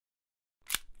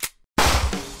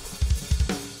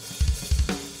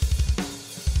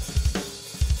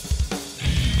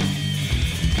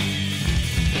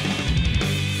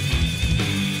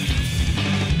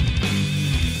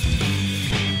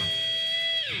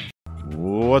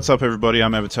what's up everybody,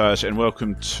 I'm Avatage and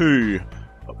welcome to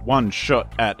One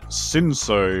Shot at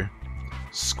SYNSO.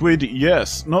 Squid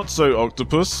Yes, Not So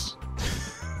Octopus.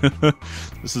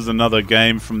 This is another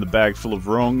game from the Bagfull of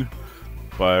Wrong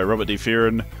by Robert D.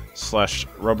 Fearon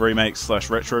 / Rob Remakes /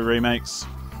 Retro Remakes.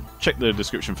 Check the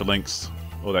description for links,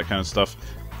 all that kind of stuff.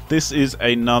 This is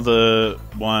another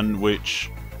one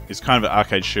which is kind of an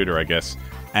arcade shooter, I guess.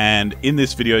 And in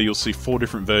this video you'll see 4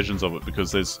 different versions of it,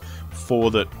 because there's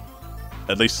 4 that,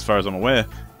 at least as far as I'm aware,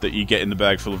 that you get in the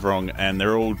Bagfull of Wrong, and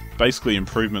they're all basically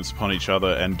improvements upon each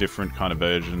other and different kind of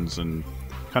versions and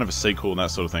kind of a sequel and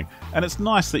that sort of thing. And it's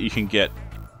nice that you can get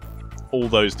all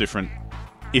those different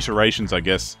iterations, I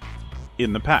guess,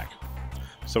 in the pack.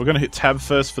 So we're going to hit tab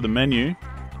first for the menu.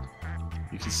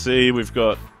 You can see we've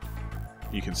got,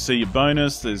 you can see your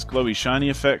bonus, there's glowy shiny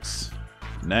effects.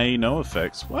 Nay, no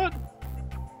effects. What?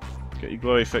 Get your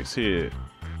glowy effects here.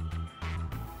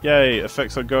 Yay,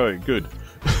 effects are go. Good.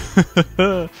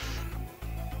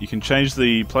 You can change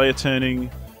the player turning,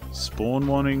 spawn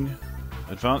warning,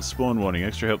 advanced spawn warning,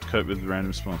 extra help to cope with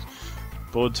random spawns.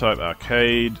 Board type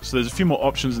arcade. So there's a few more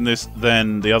options in this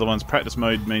than the other ones. Practice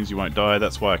mode means you won't die.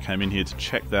 That's why I came in here to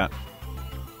check that.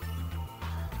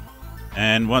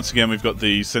 And once again we've got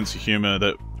the sense of humor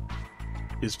that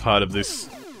is part of this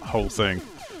whole thing.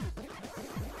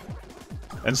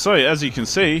 And so, as you can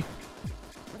see,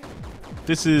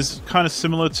 this is kind of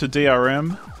similar to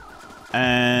DRM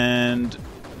and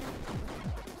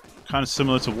kind of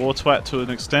similar to War Twat to an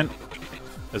extent,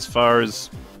 as far as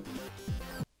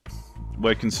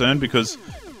we're concerned, because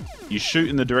you shoot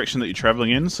in the direction that you're traveling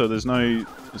in, so there's no,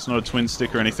 it's not a twin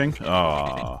stick or anything.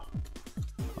 Ah,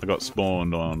 I got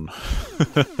spawned on.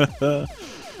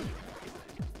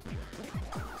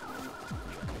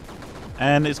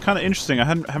 And it's kind of interesting, I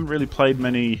haven't really played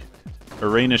many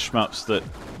arena shmups that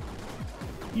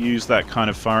use that kind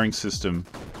of firing system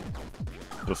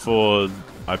before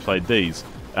I played these.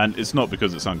 And it's not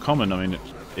because it's uncommon, I mean,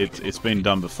 it's been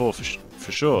done before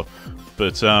for sure.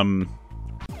 But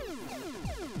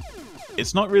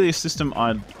it's not really a system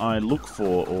I look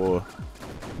for or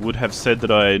would have said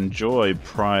that I enjoy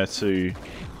prior to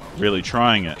really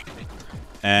trying it.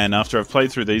 And after I've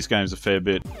played through these games a fair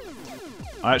bit,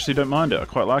 I actually don't mind it. I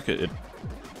quite like it.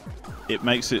 It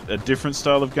makes it a different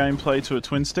style of gameplay to a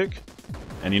twin stick,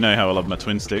 and you know how I love my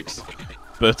twin sticks.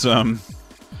 But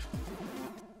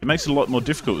it makes it a lot more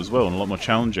difficult as well, and a lot more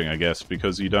challenging, I guess,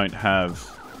 because you don't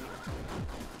have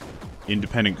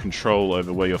independent control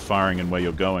over where you're firing and where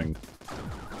you're going.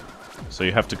 So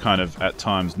you have to kind of, at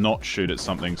times, not shoot at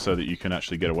something so that you can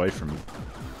actually get away from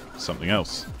something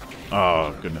else.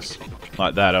 Oh, goodness.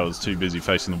 Like that, I was too busy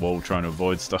facing the wall trying to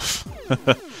avoid stuff.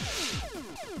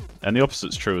 And the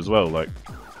opposite's true as well, like,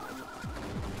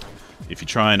 if you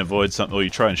try and avoid something, or you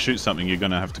try and shoot something, you're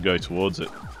going to have to go towards it.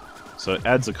 So it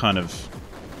adds a kind of,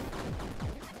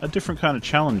 a different kind of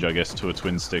challenge, I guess, to a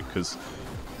twin stick, because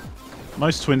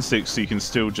most twin sticks you can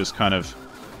still just kind of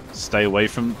stay away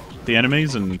from the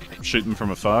enemies and shoot them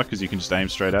from afar, because you can just aim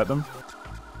straight at them.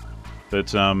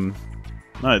 But,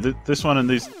 no, this one and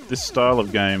this style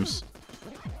of games,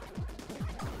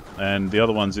 and the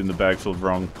other ones in the Bagfull of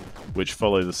Wrong, which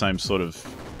follow the same sort of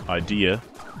idea,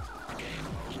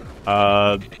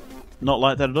 are not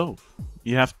like that at all.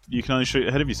 You can only shoot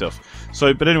ahead of yourself.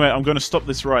 So, but anyway, I'm going to stop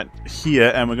this right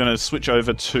here, and we're going to switch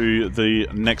over to the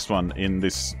next one in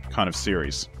this kind of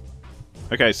series.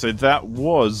 Okay, so that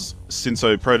was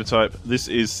SYNSO Prototype. This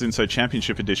is SYNSO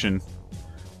Championship Edition.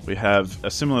 We have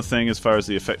a similar thing as far as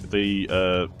the effect,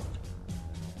 the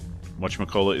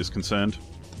whatchamacallit is concerned.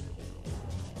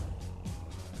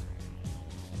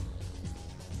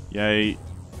 Yay,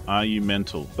 are you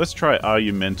mental? Let's try are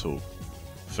you mental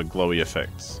for glowy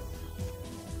effects.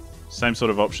 Same sort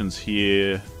of options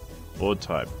here. Board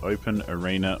type, open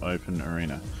arena, open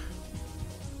arena.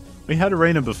 We had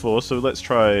arena before, so let's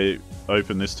try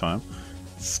open this time.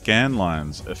 Scan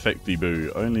lines, effect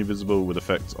debut, only visible with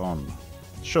effects on.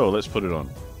 Sure, let's put it on.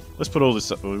 Let's put all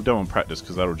this up. Well, we don't want practice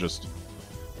because that'll just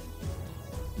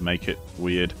make it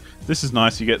weird. This is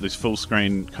nice, you get this full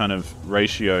screen kind of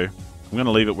ratio. I'm going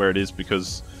to leave it where it is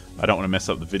because I don't want to mess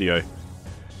up the video.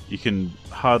 You can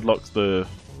hard lock the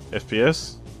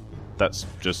FPS. That's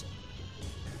just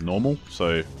normal,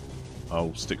 so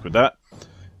I'll stick with that.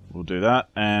 We'll do that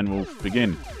and we'll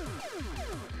begin.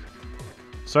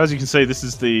 So as you can see, this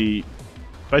is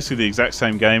basically the exact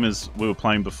same game as we were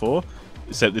playing before,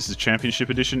 except this is Championship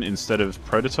Edition instead of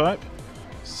Prototype.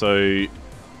 So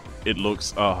it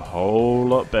looks a whole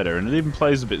lot better, and it even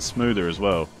plays a bit smoother as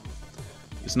well.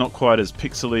 It's not quite as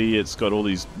pixely, it's got all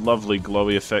these lovely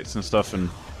glowy effects and stuff, and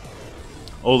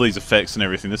all these effects and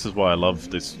everything. This is why I love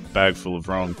this Bagfull of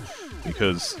Wrong,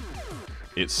 because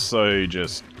it's so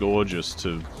just gorgeous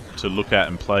to look at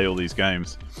and play all these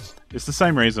games. It's the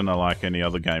same reason I like any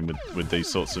other game with these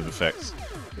sorts of effects.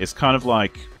 It's kind of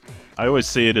like, I always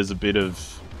see it as a bit of,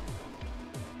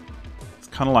 it's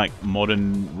kind of like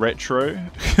modern retro.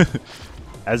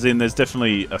 As in, there's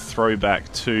definitely a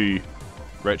throwback to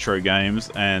retro games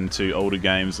and to older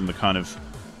games and the kind of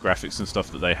graphics and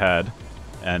stuff that they had,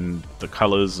 and the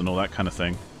colours and all that kind of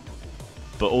thing.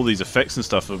 But all these effects and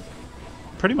stuff are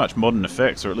pretty much modern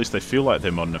effects, or at least they feel like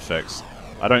they're modern effects.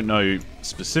 I don't know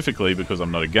specifically because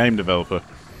I'm not a game developer,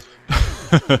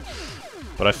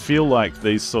 but I feel like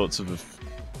these sorts of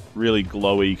really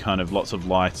glowy kind of lots of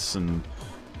lights and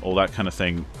all that kind of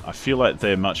thing, I feel like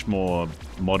they're much more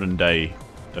modern day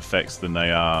effects than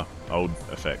they are old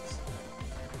effects.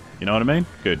 You know what I mean?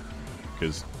 Good,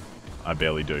 because I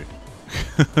barely do.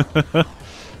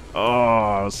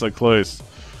 Oh, I was so close.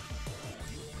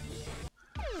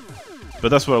 But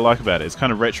that's what I like about it. It's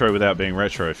kind of retro without being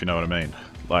retro, if you know what I mean.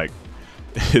 Like,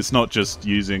 it's not just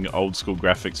using old school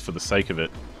graphics for the sake of it.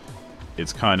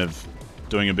 It's kind of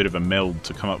doing a bit of a meld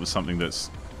to come up with something that's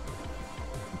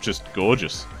just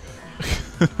gorgeous.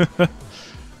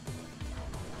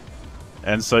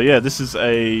 And so yeah, this is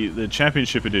the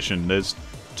Championship Edition. There's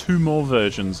 2 more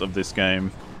versions of this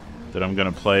game that I'm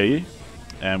going to play,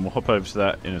 and we'll hop over to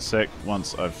that in a sec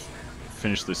once I've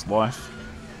finished this life.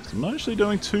 So I'm not actually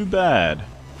doing too bad.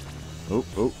 Oh,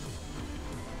 oh.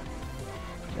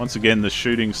 Once again, the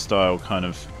shooting style kind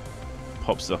of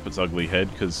pops up its ugly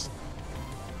head, because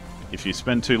if you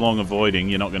spend too long avoiding,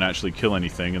 you're not going to actually kill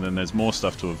anything, and then there's more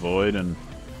stuff to avoid, and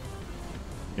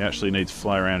you actually need to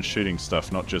fly around shooting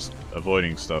stuff, not just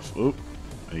avoiding stuff. Oop,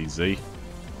 easy.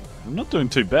 I'm not doing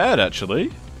too bad,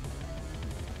 actually.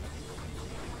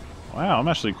 Wow, I'm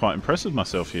actually quite impressed with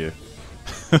myself here.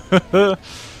 I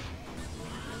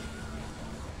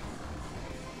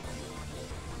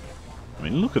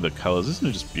mean, look at the colours, isn't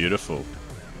it just beautiful?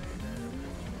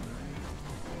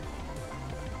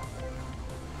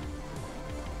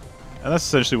 And that's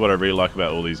essentially what I really like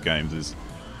about all these games, is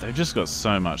they've just got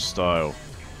so much style.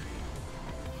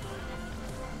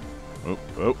 Oh,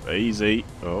 oh, easy.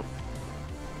 Oh.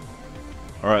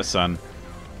 Alright, son.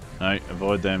 No,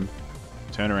 avoid them.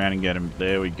 Turn around and get him.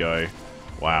 There we go.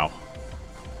 Wow.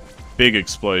 Big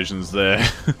explosions there.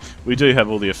 We do have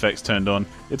all the effects turned on.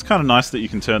 It's kind of nice that you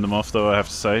can turn them off, though, I have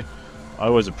to say. I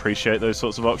always appreciate those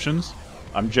sorts of options.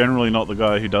 I'm generally not the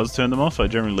guy who does turn them off. I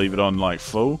generally leave it on, like,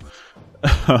 full.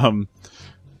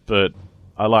 But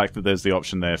I like that there's the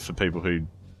option there for people who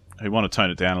want to tone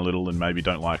it down a little and maybe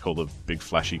don't like all the big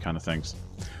flashy kind of things.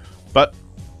 But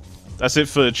that's it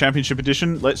for Championship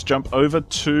Edition. Let's jump over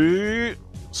to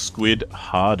Squid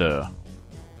Harder.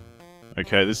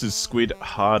 Okay, this is Squid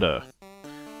Harder.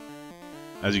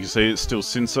 As you can see, it's still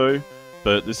SYNSO,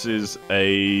 but this is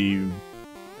a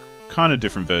kind of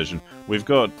different version. We've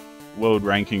got world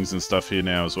rankings and stuff here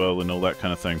now as well, and all that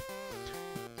kind of thing.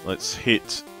 Let's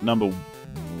hit number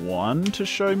 1 to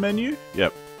show menu.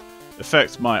 Yep.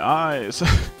 Effects, my eyes.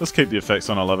 Let's keep the effects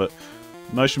on, I love it.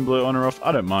 Motion blur on or off?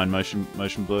 I don't mind motion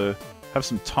blur. Have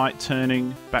some tight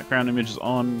turning, background images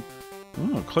on.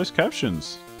 Oh, closed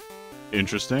captions.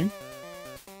 Interesting.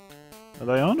 Are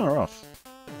they on or off?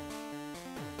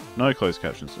 No closed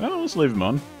captions. Oh, let's leave them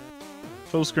on.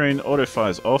 Full screen,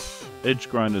 autofire's off. Edge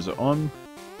grinders are on.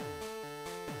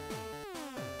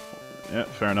 Yeah,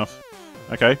 fair enough.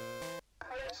 Okay.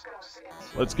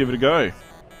 Let's give it a go.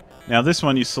 Now this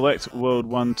one you select world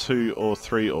 1, 2, or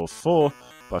 3, or 4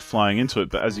 by flying into it,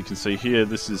 but as you can see here,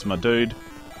 this is my dude.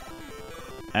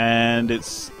 And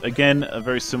it's, again, a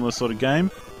very similar sort of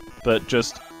game, but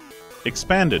just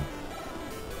expanded.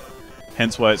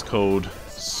 Hence why it's called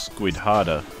Squid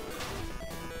Harder.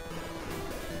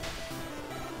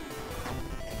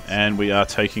 And we are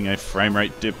taking a frame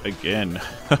rate dip again.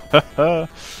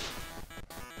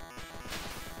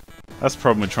 That's the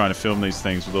problem with trying to film these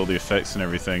things with all the effects and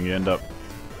everything. You end up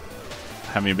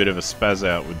having a bit of a spaz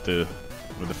out with the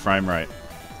frame rate.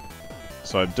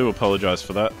 So I do apologise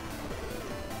for that.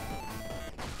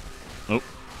 Oh,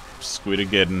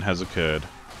 Squidageddon has occurred.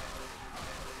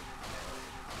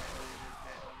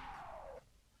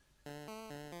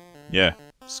 Yeah,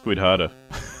 Squid Harder.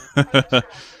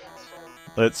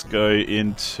 Let's go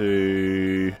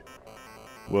into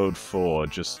World 4,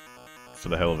 just for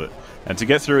the hell of it. And to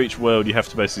get through each world, you have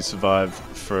to basically survive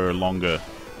for longer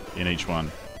in each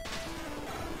one.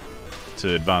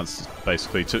 To advance,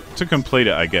 basically, to complete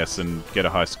it, I guess, and get a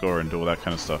high score and do all that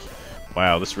kind of stuff.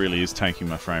 Wow, this really is tanking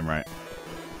my frame rate.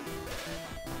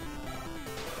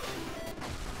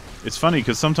 It's funny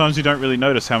because sometimes you don't really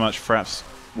notice how much fraps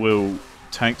will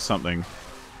tank something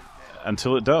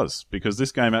until it does, because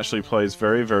this game actually plays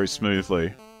very, very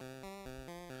smoothly.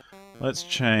 Let's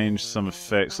change some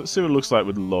effects. Let's see what it looks like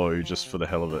with low, just for the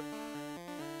hell of it.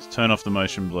 Let's turn off the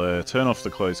motion blur, turn off the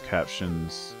closed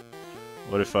captions.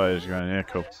 What if I was going, yeah,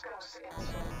 cool.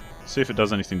 See if it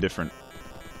does anything different.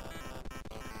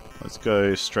 Let's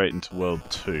go straight into World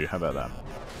 2, how about that?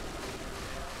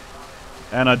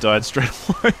 And I died straight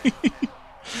away.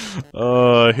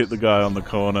 Oh, I hit the guy on the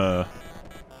corner.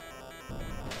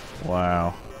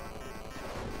 Wow.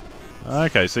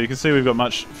 Okay, so you can see we've got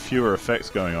much fewer effects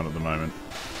going on at the moment.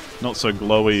 Not so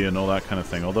glowy and all that kind of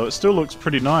thing, although it still looks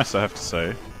pretty nice, I have to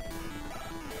say.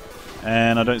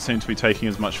 And I don't seem to be taking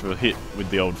as much of a hit with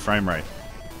the old frame rate.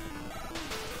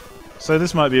 So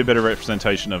this might be a better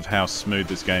representation of how smooth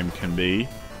this game can be.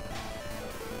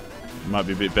 It might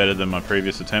be a bit better than my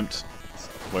previous attempt,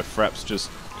 where fraps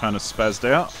just kind of spazzed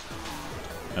out.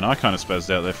 And I kind of spazzed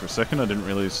out there for a second. I didn't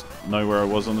really know where I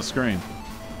was on the screen.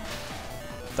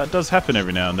 That does happen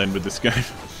every now and then with this game.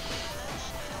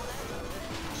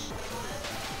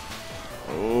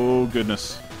 Oh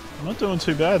goodness. I'm not doing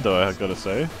too bad though, I gotta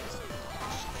say.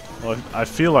 Well, I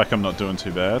feel like I'm not doing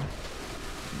too bad.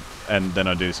 And then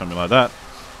I do something like that.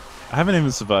 I haven't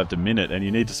even survived a minute, and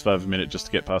you need to survive a minute just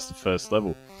to get past the first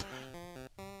level.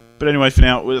 But anyway, for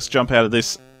now, let's jump out of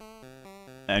this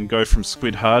and go from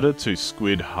Squid Harder to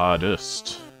Squid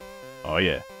Hardest. Oh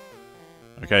yeah.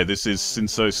 Okay, this is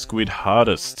SYNSO Squid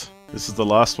Hardest. This is the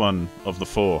last one of the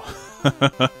 4.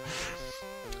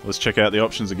 Let's check out the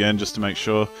options again just to make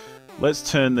sure. Let's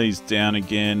turn these down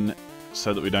again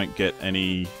so that we don't get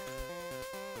any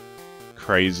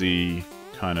crazy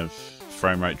kind of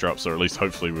frame rate drops, or at least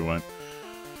hopefully we won't.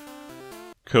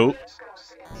 Cool.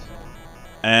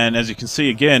 And as you can see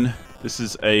again, this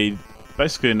is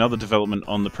basically another development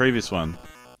on the previous one.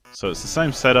 So it's the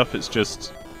same setup, it's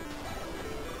just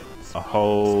a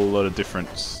whole lot of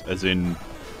difference, as in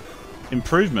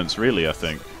improvements really, I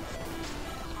think.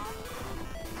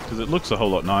 Because it looks a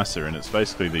whole lot nicer, and it's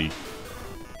basically the...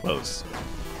 well, it's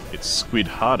Squid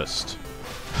Hardest.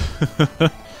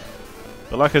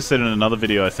 But like I said in another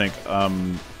video, I think,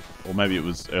 or maybe it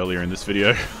was earlier in this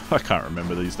video, I can't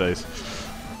remember these days.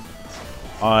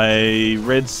 I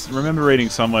remember reading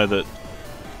somewhere that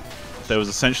there was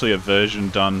essentially a version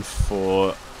done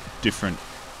for different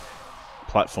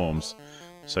platforms.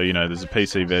 So, you know, there's a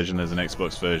PC version, there's an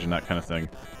Xbox version, that kind of thing.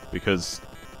 Because,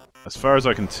 as far as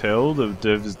I can tell,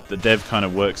 the dev kind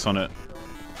of works on it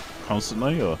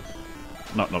constantly, or...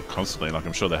 not constantly, like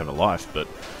I'm sure they have a life, but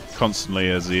constantly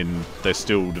as in they're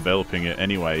still developing it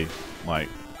anyway. Like,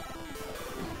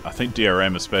 I think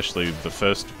DRM especially, the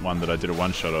first one that I did a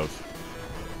one-shot of,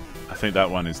 I think that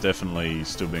one is definitely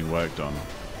still being worked on.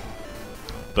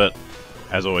 But,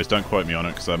 as always, don't quote me on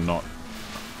it because I'm not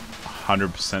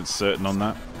 100% certain on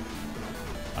that.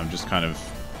 I'm just kind of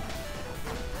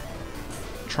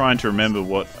trying to remember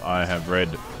what I have read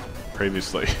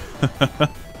previously.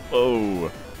 Oh,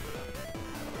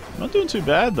 not doing too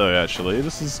bad though, actually.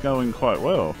 This is going quite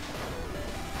well.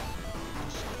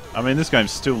 I mean, this game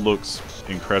still looks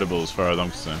incredible as far as I'm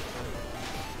concerned.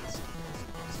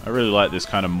 I really like this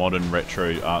kind of modern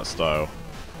retro art style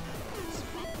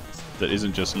that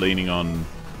isn't just leaning on,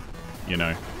 you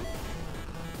know,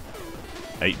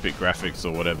 8-bit graphics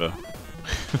or whatever.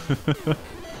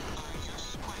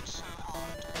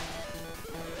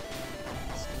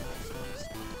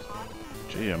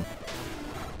 Gee, I'm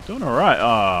doing alright.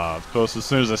 Ah, of course, as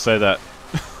soon as I say that.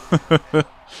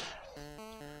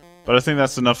 But I think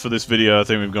that's enough for this video. I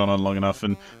think we've gone on long enough,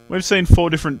 and we've seen 4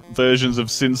 different versions of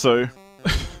SYNSO.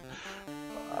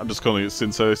 I'm just calling it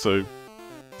SYNSO, so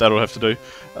that'll have to do.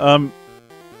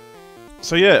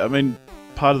 So yeah, I mean,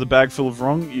 part of the Bagfull of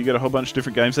Wrong, you get a whole bunch of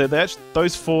different games there.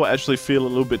 Those 4 actually feel a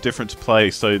little bit different to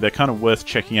play, so they're kind of worth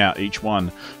checking out each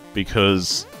one,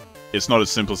 because it's not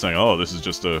as simple as saying, oh, this is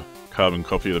just a carbon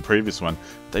copy of the previous one.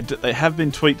 They have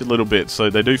been tweaked a little bit, so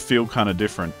they do feel kind of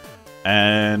different.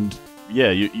 And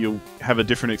yeah, you'll have a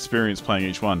different experience playing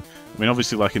each one. I mean,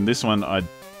 obviously, like in this one, I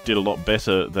did a lot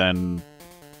better than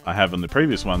I have in the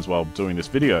previous ones while doing this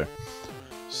video.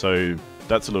 So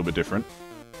that's a little bit different.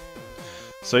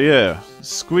 So yeah,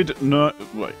 Squid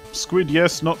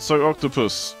Yes, Not So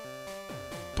Octopus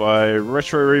by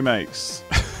Retro Remakes.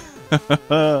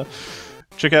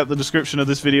 Check out the description of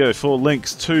this video for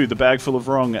links to the Bagfull of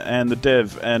Wrong and the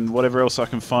dev and whatever else I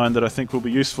can find that I think will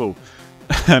be useful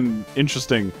and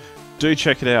interesting. Do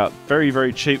check it out. Very,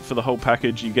 very cheap for the whole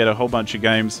package. You get a whole bunch of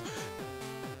games,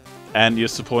 and you're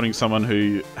supporting someone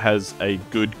who has a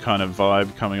good kind of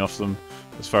vibe coming off them,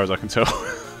 as far as I can tell.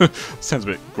 Sounds a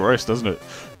bit gross, doesn't it?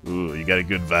 Ooh, you got a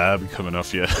good vibe coming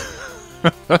off you.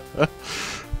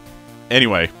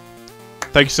 Anyway,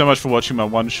 thank you so much for watching my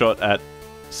one shot at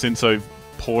Synso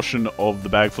portion of the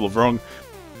Bagfull of Wrong.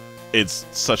 It's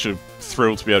such a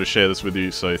thrill to be able to share this with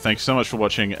you, so thank you so much for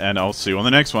watching, and I'll see you on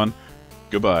the next one.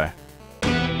 Goodbye.